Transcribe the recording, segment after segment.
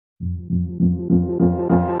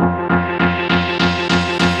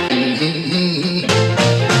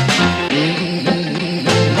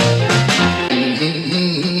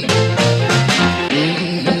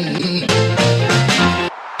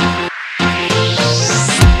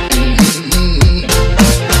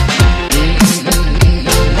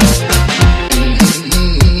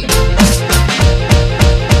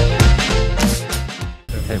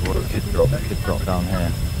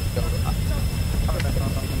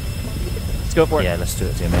Let's go for it. Yeah, let's do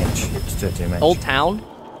it, DMH. Let's do it, DMH. Old Town?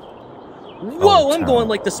 Whoa, I'm going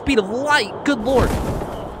like the speed of light. Good lord.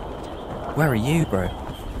 Where are you, bro?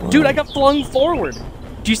 Dude, I got flung forward.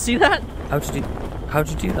 Did you see that? How'd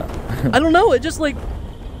you do that? I don't know. It just like...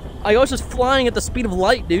 I was just flying at the speed of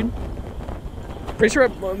light, dude. Pretty sure I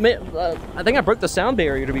think I broke the sound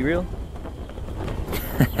barrier, to be real.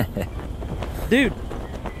 Dude.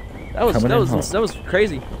 That was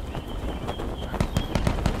crazy.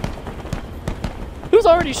 Who's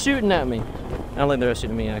already shooting at me? I don't think they're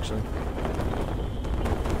shooting at me, actually.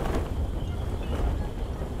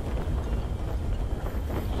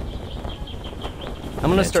 I'm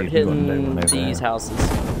gonna start hitting these houses.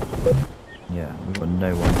 Yeah, we've got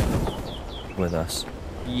no one with us.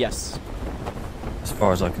 Yes. As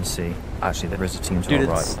far as I can see. Actually, there is a team to our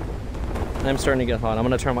right. I'm starting to get hot. I'm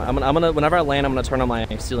gonna turn my. I'm gonna. Whenever I land, I'm gonna turn on my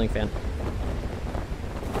ceiling fan.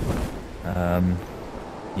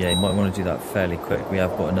 Yeah, you might want to do that fairly quick. We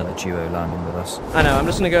have got another duo landing with us. I know. I'm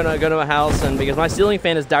just gonna go to a house, and because my ceiling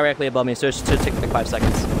fan is directly above me, so it should take like 5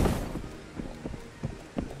 seconds.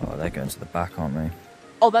 Oh, they're going to the back, aren't they?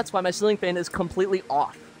 Oh, that's why my ceiling fan is completely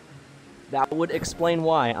off. That would explain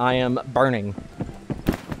why I am burning.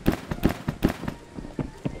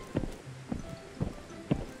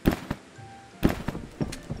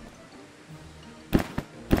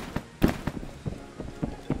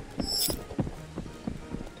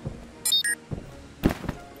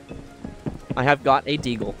 I have got a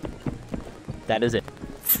deagle. That is it.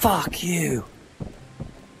 Fuck you!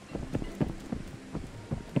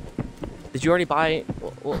 Did you already buy...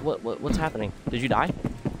 What's happening? Did you die?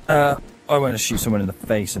 I went to shoot someone in the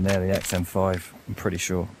face and they're the XM5, I'm pretty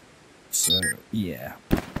sure. So, yeah.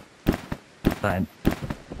 That...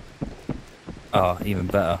 Oh, even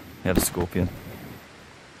better. He had a scorpion.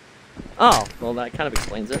 Oh, well that kind of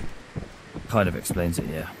explains it. Kind of explains it,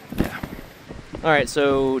 yeah. Yeah. Alright,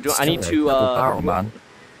 so I need to... barrel, man.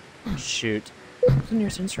 Shoot. What's the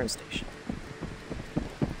nearest insurance station?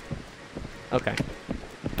 Okay.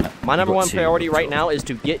 My number one priority right now is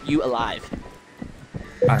to get you alive.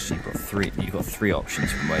 Actually, you've got three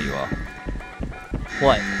options from where you are.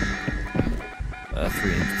 What?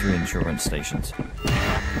 Three insurance stations.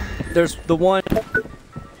 There's the one... You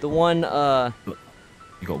got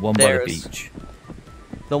one by the beach.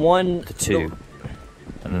 The one... The two.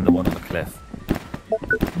 And then the one on the cliff.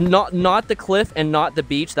 Not the cliff and not the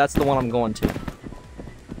beach, that's the one I'm going to.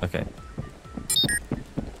 Okay.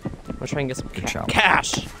 I'm gonna try and get some shout.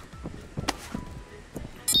 Cash!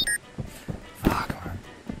 Fuck, man.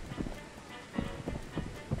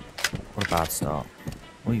 What a bad start.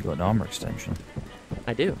 Oh, you got an armor extension.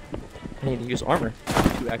 I do. I need to use armor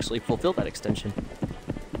to actually fulfill that extension.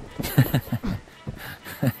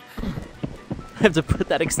 I have to put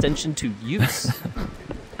that extension to use.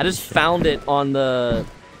 I just found it on the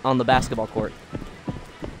basketball court.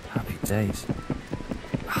 Happy days.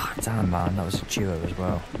 Ah, damn, man, that was a duo as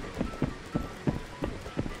well.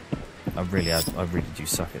 I really do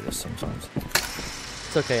suck at this sometimes.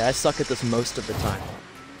 It's okay, I suck at this most of the time.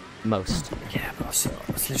 Most. Yeah, but it's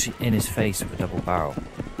literally in his face with a double barrel.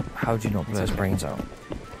 How do you not blow his brains out?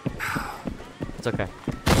 It's okay.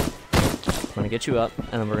 I'm gonna get you up,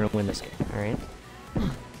 and then we're gonna win this game, alright?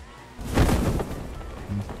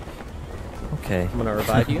 Okay. I'm gonna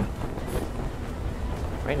revive you.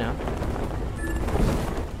 Right now.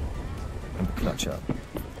 I'm gonna clutch up.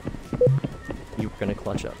 You're gonna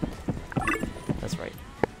clutch up. That's right.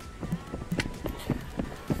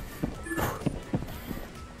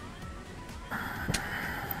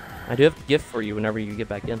 I do have a gift for you whenever you get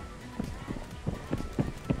back in.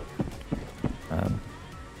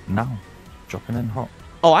 Now. Dropping in hot.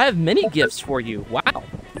 Oh, I have many gifts for you. Wow.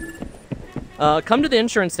 Come to the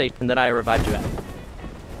insurance station that I revived you at.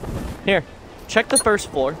 Here. Check the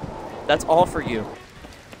first floor. That's all for you.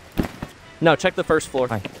 No, check the first floor.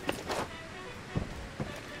 Hi.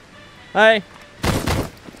 Hi.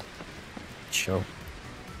 Chill.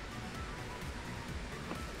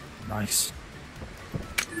 Nice.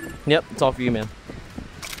 Yep, it's all for you, man.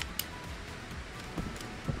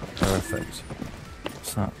 Perfect.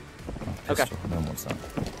 What's that? Oh, Okay. No, what's that?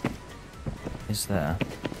 Is there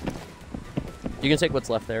You can take what's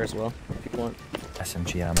left there as well, if you want.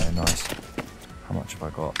 SMG ammo, nice. How much have I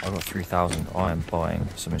got? I've got 3,000. I am buying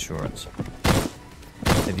some insurance.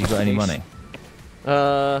 Have you got any money?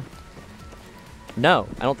 No,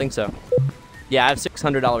 I don't think so. Yeah, I have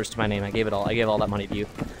 $600 to my name. I gave all that money to you.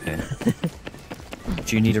 Okay.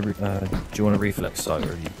 Do you need a? Do you want a reflex sight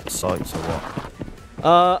or sights or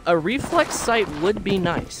what? A reflex sight would be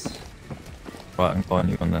nice. Right, I'm buying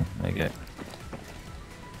you one then. There you go.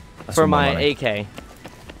 That's For all my money. AK.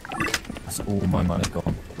 That's all my money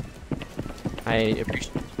gone. I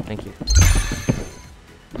appreciate it. Thank you.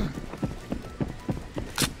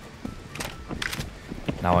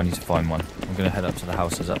 Now I need to find one. I'm gonna head up to the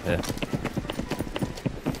houses up here.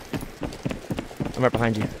 I'm right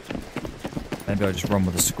behind you. Maybe I'll just run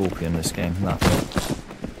with a scorpion this game. That's it.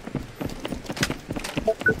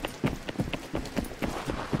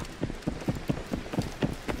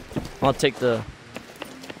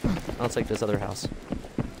 I'll take this other house.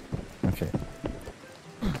 Okay.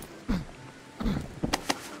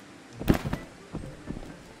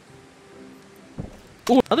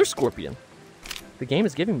 Ooh, another scorpion. The game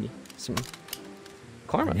is giving me some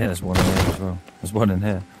karma. Yeah, there's one in here as well. There's one in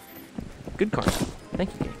here. Good karma.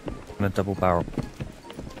 Thank you, game. And a double barrel.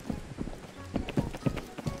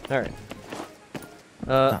 Alright.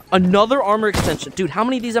 Another armor extension. Dude, how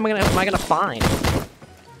many of these am I gonna find?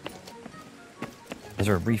 Is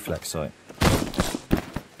there a reflex sight?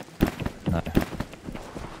 No.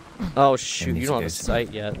 Oh shoot, needs you don't to have a go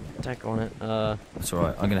sight yet. Attack on it. That's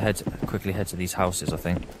alright. I'm gonna quickly head to these houses, I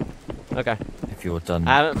think. Okay. If you're done.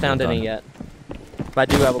 I haven't found any yet. If I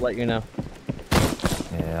do, I will let you know.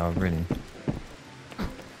 Yeah, I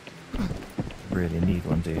really need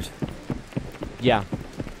one, dude. Yeah.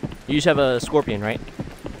 You just have a scorpion, right?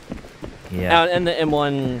 Yeah. And the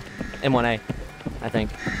M1A, I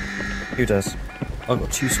think. Who does? I've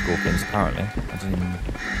got 2 scorpions apparently. I didn't even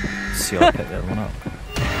see I picked the other one up.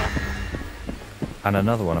 And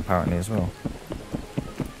another one apparently as well.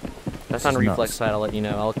 If I find a reflex sight, I'll let you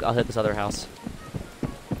know. I'll hit this other house.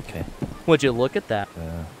 Okay. Would you look at that?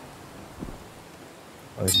 Oh,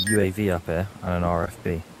 there's a UAV up here and an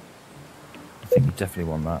RFB. I think you definitely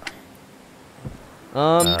want that.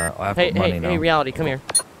 I have got money now. Hey, reality, come here.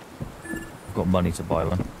 I've got money to buy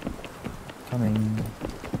one. Coming.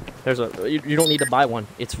 There's you don't need to buy one.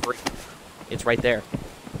 It's free. It's right there.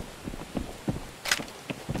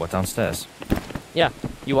 What, downstairs? Yeah,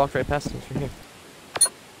 you walked right past it. It's right here.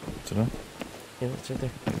 Did I? Yeah, it's right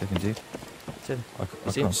there. What they can do? It's it. I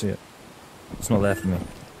can't see it. It's not there for me.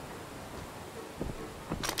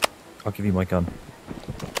 I'll give you my gun.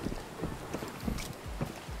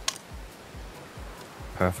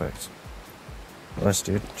 Perfect. Nice,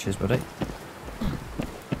 dude. Cheers, buddy.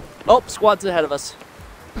 Oh, squad's ahead of us.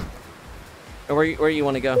 Or where you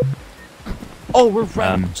want to go? Oh, we're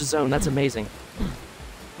right in the zone. That's amazing.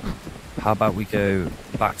 How about we go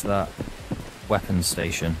back to that weapons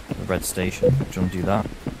station, the red station? Do you want to do that?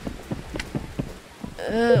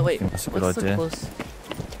 Wait. That's a good What's idea. the close?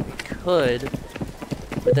 We could,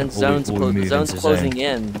 but then zone's closing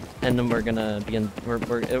in, and then we're gonna be in. We're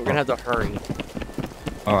gonna have to hurry.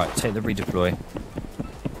 All right, take the redeploy,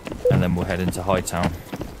 and then we'll head into Hightown.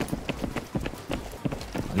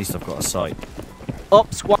 At least I've got a sight. Oh,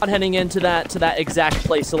 squad heading into that exact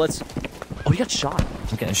place. So let's. Oh, we got shot.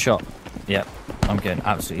 I'm getting shot. Yep, I'm getting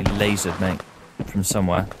absolutely lasered, mate, from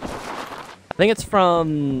somewhere. I think it's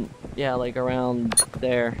from like around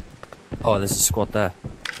there. Oh, there's a squad there.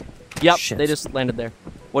 Yep, Shit. They just landed there.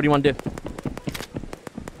 What do you want to do?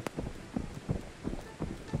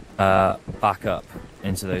 Back up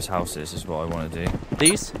into those houses is what I want to do.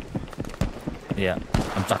 These? Yeah,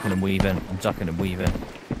 I'm ducking and weaving. I'm ducking and weaving.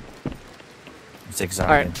 Zigzagging.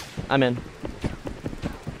 All right, I'm in.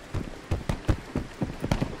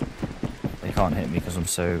 They can't hit me because I'm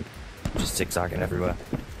so just zigzagging everywhere.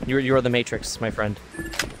 You're the Matrix, my friend.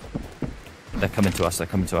 They're coming to us. They're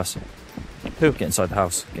coming to us. Who? Get inside the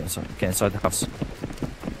house. Get inside the house.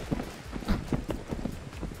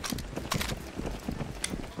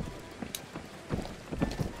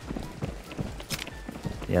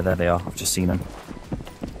 Yeah, there they are. I've just seen them.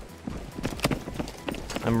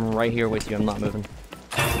 I'm right here with you. I'm not moving.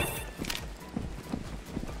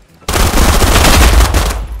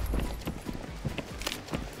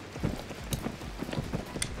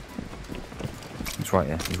 He's right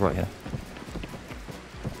here. He's right here.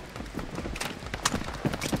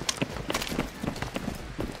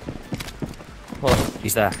 Hold on.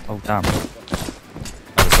 He's there. Oh, damn.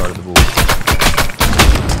 Other side of the wall.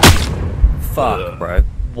 Fuck, bro.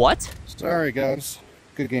 What? Sorry, guys.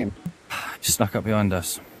 Good game. He snuck up behind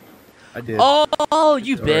us. I did. Oh,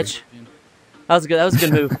 you Sorry. bitch. That was good. That was a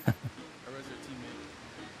good move.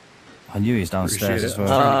 I knew he was downstairs as well.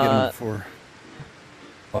 Trying to get him before.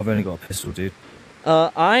 I've only got a pistol, dude.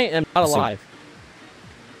 I am not alive.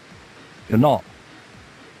 You're not?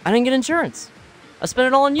 I didn't get insurance. I spent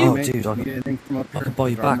it all on you. Oh, dude, I can buy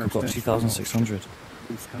you back. I've got 2,600.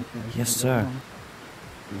 Yes, sir. I'm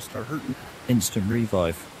gonna start hurting. Instant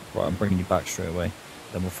revive. Right, I'm bringing you back straight away.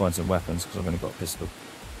 Then we'll find some weapons, because I've only got a pistol.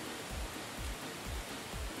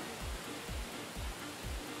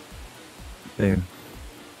 Boom.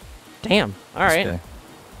 Damn. All right. Let's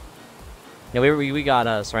go. Yeah, we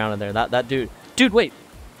got surrounded there. That dude. Dude, wait.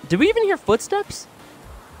 Did we even hear footsteps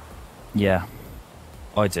Yeah,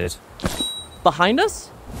 I did. behind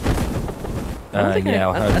us? Yeah,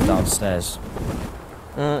 I heard him downstairs.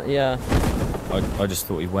 Yeah. I just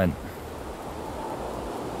thought he went.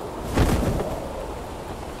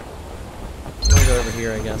 I'm gonna go over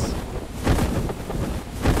here, I guess.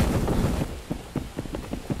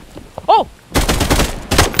 Oh!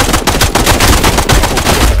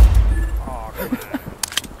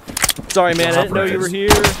 Sorry, man. I didn't know you were here.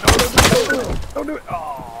 Don't do it.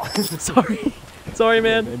 Oh. Sorry. Sorry,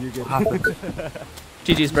 man.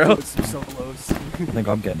 GG's, bro. So close. I think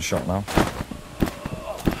I'm getting shot now.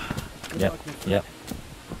 Yep.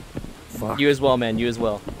 Fuck. You as well, man. You as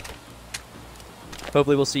well.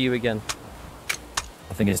 Hopefully we'll see you again.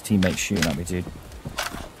 I think his teammate's shooting at me, dude.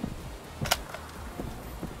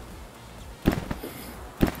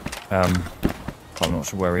 I'm not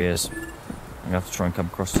sure where he is. I'm gonna have to try and come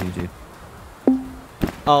across to you, dude.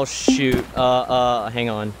 Oh, shoot. Hang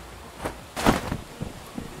on.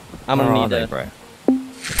 I'm gonna need to... bro.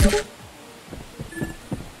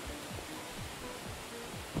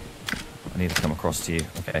 I need to come across to you.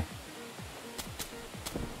 Okay.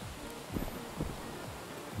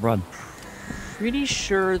 Run. Pretty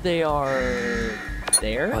sure they are Oh,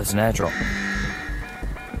 there. there's an airdrop.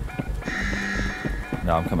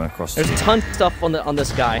 No, I'm coming across to There's you. tons of stuff on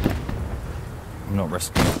this guy. I'm not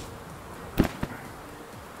risking it.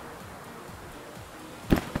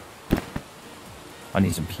 I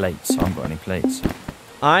need some plates. I haven't got any plates.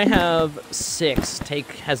 I have 6.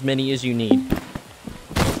 Take as many as you need. Okay,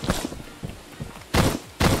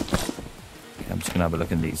 I'm just gonna have a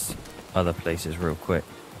look in these other places real quick.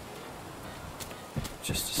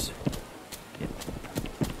 Just to see.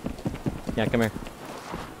 Yeah, come here.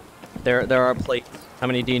 There are plates. How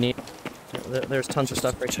many do you need? There's tons of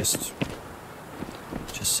stuff right here. Just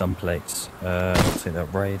some plates. I'll take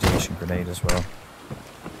that radiation grenade as well.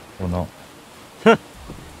 Or not.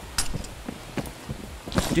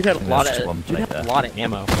 Dude had a think lot there's just one of plate a there. lot of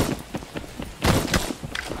ammo.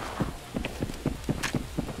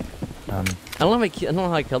 I don't know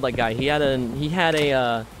how I killed that guy. He had an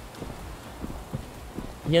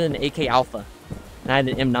AK Alpha, and I had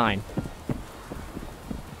an M9.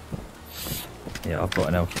 Yeah, I've got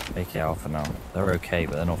an AK Alpha now. They're okay,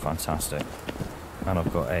 but they're not fantastic. And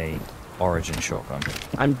I've got a Origin shotgun.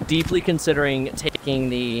 I'm deeply considering taking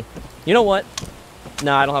the... You know what?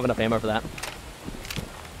 No, I don't have enough ammo for that.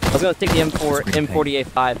 I was going to take the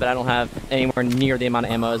M40A5, but I don't have anywhere near the amount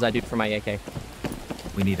of ammo as I do for my AK.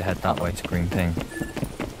 We need to head that way to Green Ping.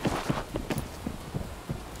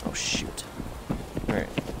 Oh, shoot. Alright.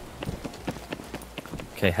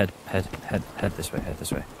 Okay, head this way, head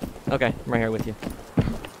this way. Okay, I'm right here with you.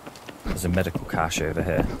 There's a medical cache over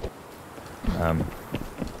here.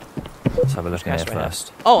 Let's have a look in here Cache right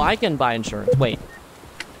first. Oh, I can buy insurance. Wait.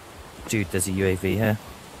 Dude, there's a UAV here.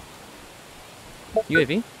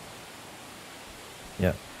 UAV?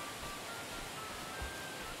 Yeah.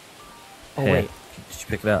 Oh, Here. wait. Did you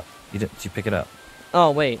pick it up? Did you pick it up?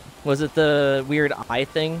 Oh, wait. Was it the weird eye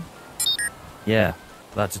thing? Yeah.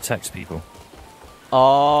 That detects people.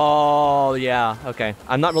 Oh, yeah. Okay.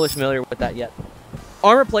 I'm not really familiar with that yet.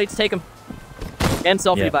 Armor plates, take them. And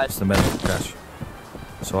self Yeah, revive. it's the medical cache.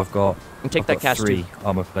 So I've got, And take I've that got cache 3 too.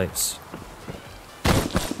 armor plates.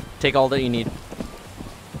 Take all that you need.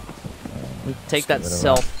 And take that Let's get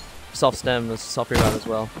rid of self stem, self revive as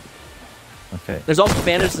well. Okay. There's also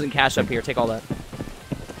bandages and cash up here. Take all that.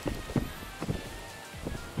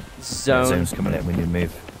 Zone. Zone's coming in. We need to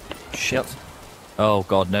move. Shit. Yep. Oh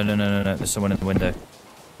god, no. There's someone in the window.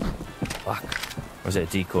 Fuck. Or is it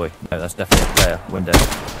a decoy? No, that's definitely a player. Window.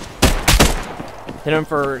 Hit him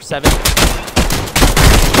for 7.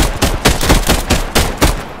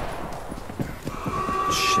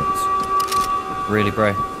 Shit. Really,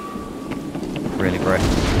 bro? Really, bro?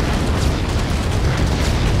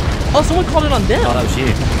 Oh, someone called it on them. Oh, that was you.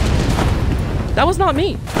 That was not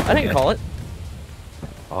me. I didn't Okay. call it.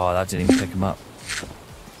 Oh, that didn't even pick him up.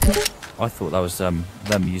 I thought that was them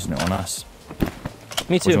using it on us.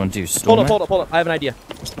 Me What do too. you want to do? Storm it? Hold up. I have an idea.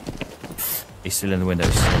 He's still in the window.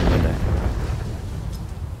 He's still in the window.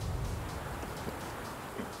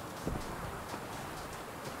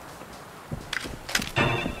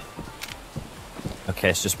 Okay,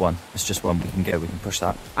 it's just one. It's just one. We can go. We can push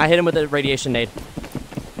that. I hit him with a radiation nade.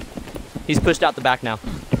 He's pushed out the back now.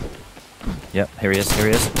 Yep. Here he is. Here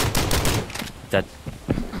he is. Dead.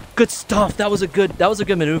 Good stuff. That was a good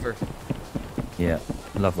maneuver. Yeah.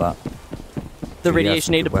 Love that. The Dude,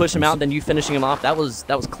 radiation nade to good push him weapons. out, then you finishing him off. That was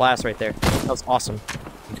class right there. That was awesome.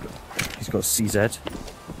 He's got CZ.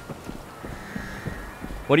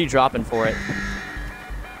 What are you dropping for it?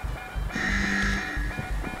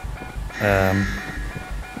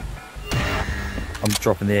 I'm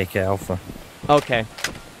dropping the AK Alpha. Okay.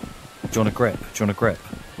 Do you want a grip? Do you want a grip?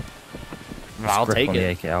 I'll Grip take on it. the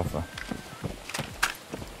AK Alpha.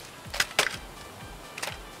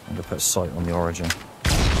 I'm gonna put a sight on the Origin.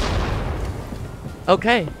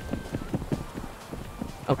 Okay.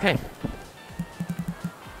 Okay.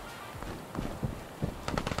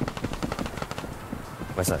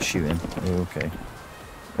 Where's that shooting? Oh, okay.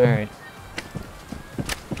 All right.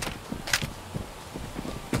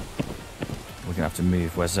 We're gonna have to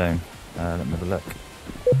move. Where's zone? Let me have a look.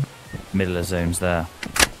 Middle of zone's there.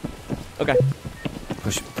 Okay.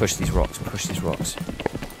 Push these rocks. Push these rocks.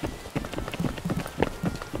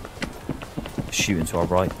 Shooting to our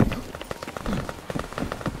right.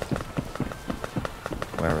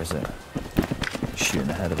 Where is it? Shooting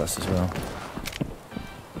ahead of us as well.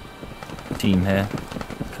 Team here,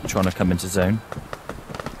 trying to come into zone.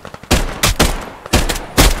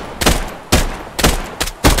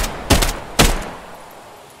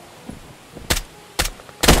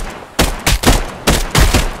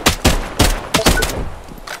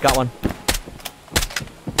 Got one.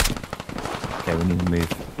 Okay, we need to move.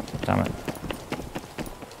 Damn it.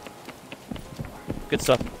 Good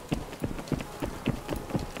stuff.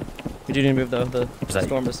 We do need to move though. The that-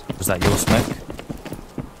 storm is. Was that your smoke?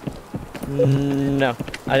 No,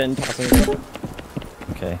 I didn't toss anything.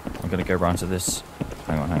 Okay, I'm gonna go round to this.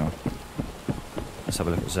 Hang on. Let's have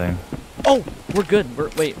a look at zone. Oh, we're good.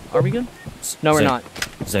 Wait, are we good? No, we're Zone- not.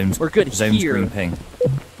 Zone's, We're good zone's here. green ping.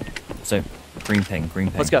 So, green ping.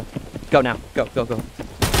 Let's go. Go now. Go. Oh, there's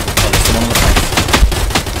someone on the fence.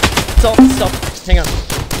 Stop. Hang on.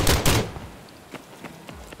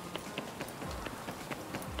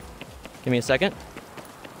 Give me a second.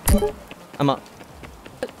 I'm up.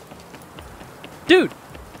 Dude,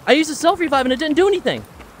 I used a self-revive and it didn't do anything.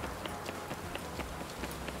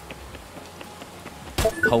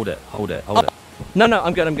 Hold it. No,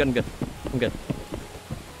 I'm good. I'm good.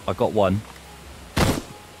 I got one.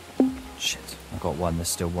 Shit, I got one. There's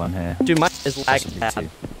still one here. Dude, mine is lag Possibly bad. two.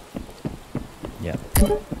 Yeah.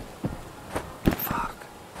 Fuck.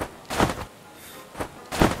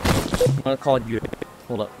 I'm gonna call you.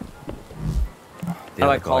 Hold up. The How do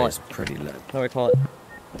other I call guy it? is pretty low. How do I call it?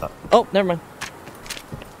 Oh, never mind.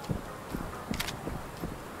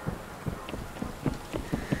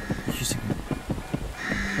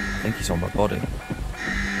 I think he's on my body.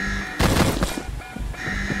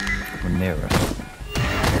 We're nearer.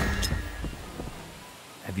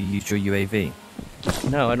 Have you used your UAV?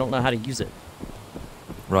 No, I don't know how to use it.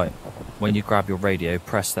 Right. When you grab your radio,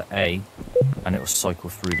 press the A, and it will cycle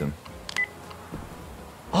through them.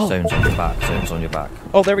 Oh. Zone's on your back. Zone's on your back.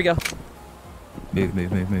 Oh, there we go. Move.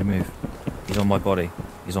 He's on my body.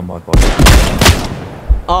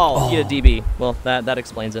 Oh, he had a DB. Well, that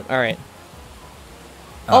explains it. All right.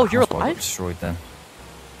 Oh, you're that's why I got alive? destroyed then.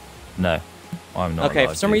 No, I'm not. Okay,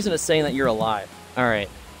 alive, for some dude. reason it's saying that you're alive. All right.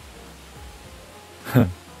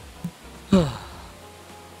 That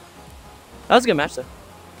was a good match, though.